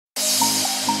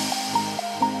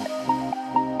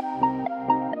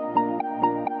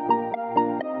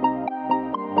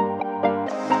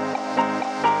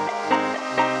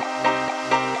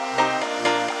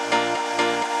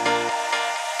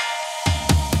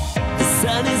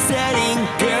sun is setting,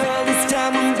 girl, this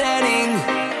time I'm betting.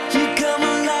 You come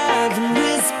alive and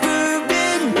whisper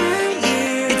in my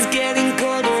ear. It's getting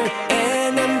colder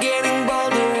and I'm getting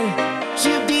bolder.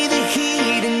 You be the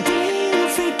heat and they'll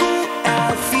forget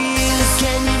I feel.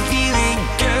 Can you feel it,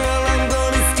 girl? I'm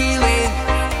gonna steal it.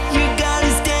 You got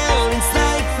us down, it's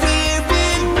like we're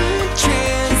in a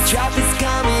trance. The drop is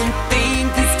coming, think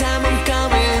this time I'm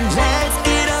coming. Let's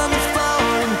get on the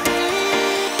phone and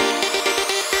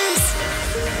dance.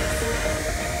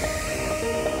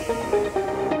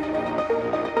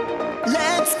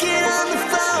 Let's get on the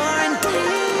floor and dance.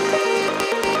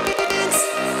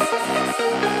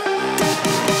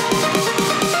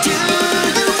 Do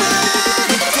you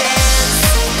wanna dance?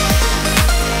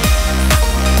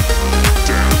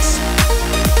 Dance.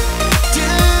 Do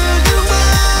you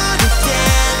wanna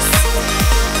dance?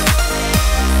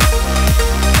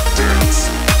 Dance.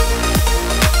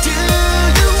 Do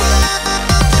you wanna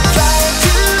fly up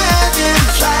to heaven?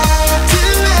 Fly up to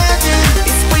heaven.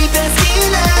 It's way past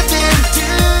 11. Do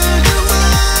you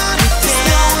wanna dance?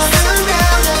 No one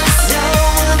around us, no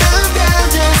one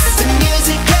around us. The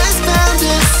music has found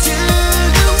us. Do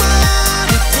you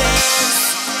wanna dance?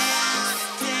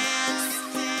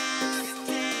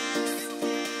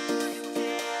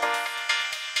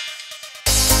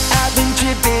 I've been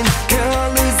tripping, girl,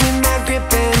 losing my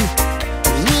gripping. A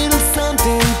little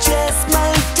something just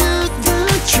might do the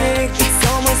trick. It's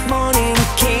almost morning,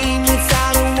 came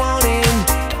without a warning.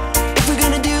 If we're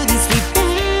gonna do this, we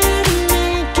better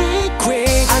make it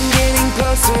quick. I'm getting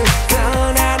closer,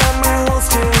 gun out of my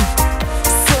holster.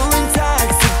 So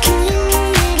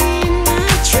intoxicated in my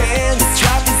trance. The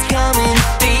drop is coming,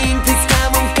 think this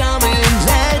time I'm coming.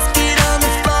 Let's get on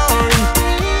the floor and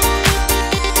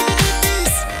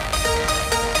dance.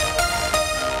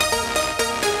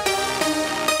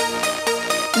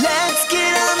 Let's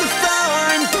get on the floor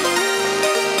and dance.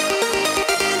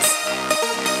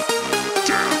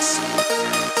 Dance.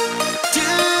 Do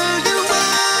you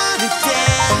wanna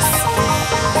dance?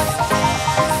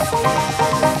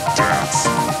 Dance.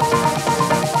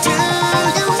 Do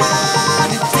you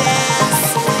wanna dance?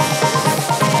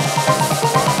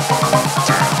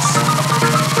 Dance.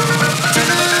 Do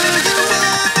you wanna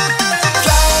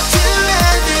fly up to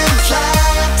heaven? Fly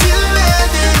up to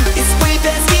heaven. It's way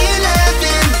past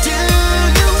 11. Do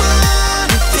you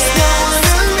wanna dance? No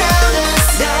one around us,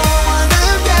 no one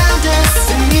around us.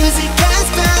 The music has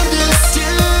found us. Do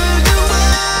you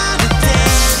wanna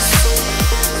dance?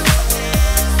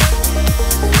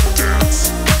 Dance.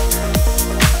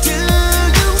 Do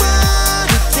you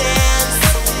wanna dance?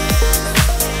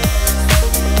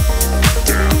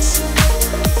 Dance.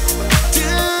 Do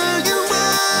you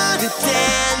wanna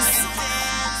dance?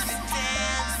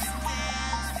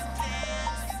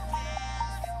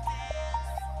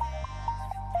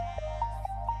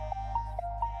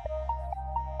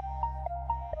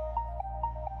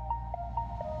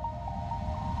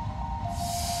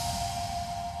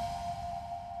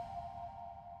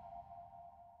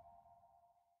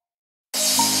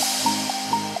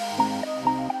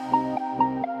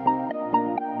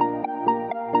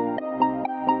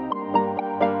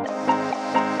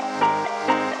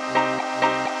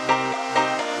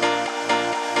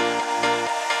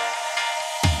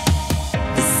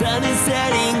 The sun is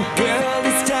setting, girl,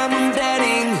 this time I'm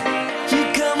betting. You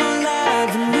come alive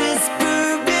and whisper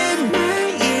in my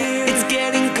ear. It's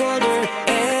getting colder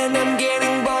and I'm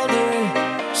getting bolder.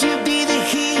 You be the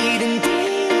heat and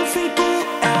they'll forget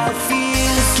I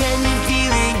feel. Can you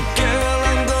feel it, girl?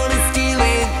 I'm gonna steal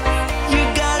it. You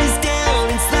got us down,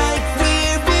 it's like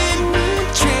we're in a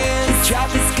trance. The drop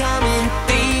is coming,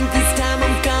 think this time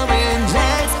I'm coming.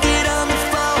 Let's get on the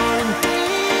floor and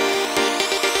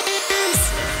dance.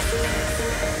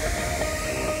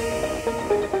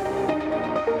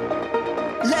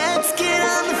 Let's get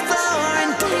on the floor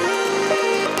and dance.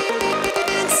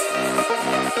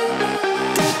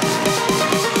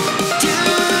 Do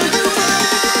you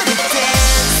wanna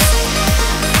dance?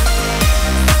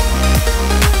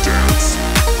 Dance.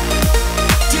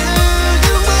 Do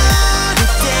you wanna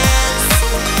dance?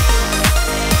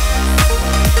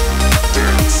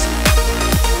 Dance.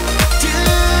 Do you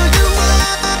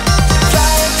wanna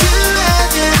fly up to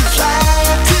heaven? Fly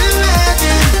up to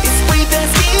heaven. It's way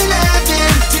past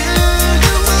 11. Do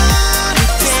you wanna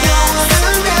dance? No one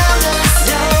around us,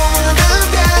 no one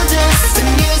around us. The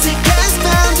music has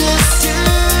found us. Do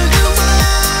you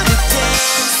wanna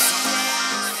dance?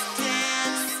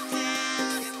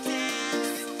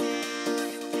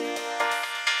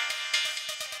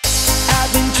 I've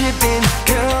been tripping,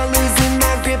 girl.